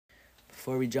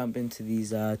Before we jump into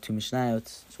these two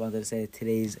Mishnayot, just wanted to say that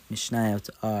today's Mishnayot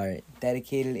are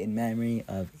dedicated in memory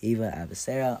of Eva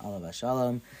Avasera, Alav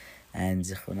Shalom, and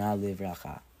Zichrona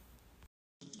Livracha.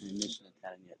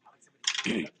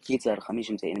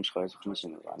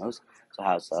 So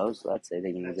how so? So let's say,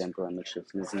 taking an example, a mixture of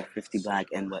 50 black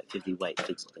and 50 white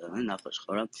figs,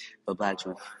 but black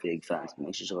from fig fans.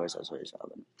 Mixture so all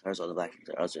the black figs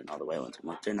are also, and all the white ones are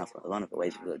mutter. Not for one of the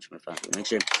white figs from a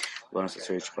mixture. One of the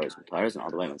search cars with tires, and all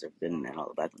the white ones are forbidden, and all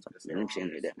the black ones are forbidden.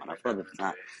 If it's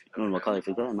not, no one will call it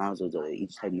fig.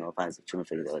 Each type nullifies the truma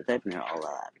fig the other type, and they're all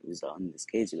allowed. So in this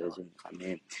case, you guys are come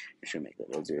in. You should make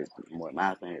those are more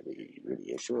math,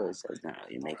 really sure. Says no,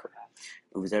 you make it.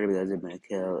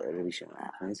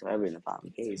 However, in the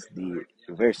following case, the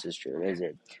reverse is true.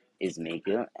 Rezer is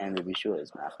Mekil, and Rabbi Shua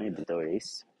is Machmir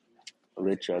B'Toris.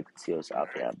 Litra Ksios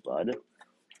Afia Blood.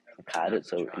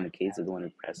 So in the case of the one who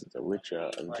presses a litra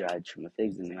of dried truma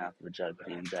figs in the mouth of a jug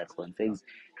containing dried flowing figs,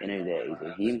 and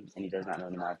he does not know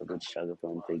the mouth of which jug of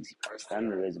flowing figs he pressed them.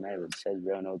 The resume which says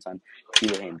Ro notes on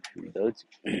Kilohim Goats.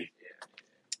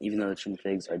 Even though the truma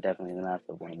figs are definitely in the mouth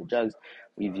of one of the jugs,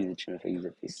 we view the truma figs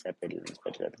as they separated and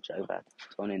spread out the jug back.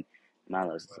 Tonin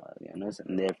malos,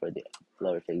 and therefore the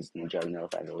lower figs in the jug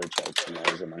nullify the lid jug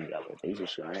truma among the upper figs.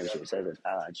 Yeshua says that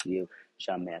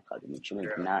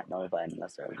truma cannot nullify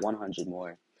unless there are 100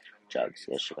 more jugs.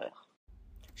 Yeshua.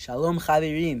 Shalom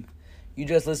Chavirim. You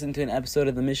just listened to an episode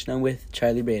of the Mishnah with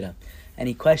Charlie Breda.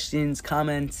 Any questions,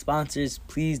 comments, sponsors,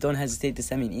 please don't hesitate to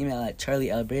send me an email at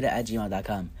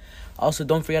charlielbreda@gmail.com. Also,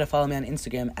 don't forget to follow me on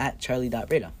Instagram at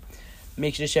charlie.breda.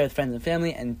 Make sure to share with friends and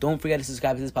family, and don't forget to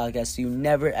subscribe to this podcast so you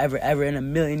never, ever, ever in a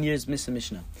million years miss a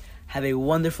Mishnah. Have a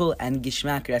wonderful and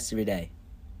gishmak rest of your day.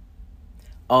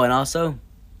 Oh, and also,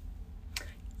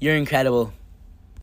 you're incredible.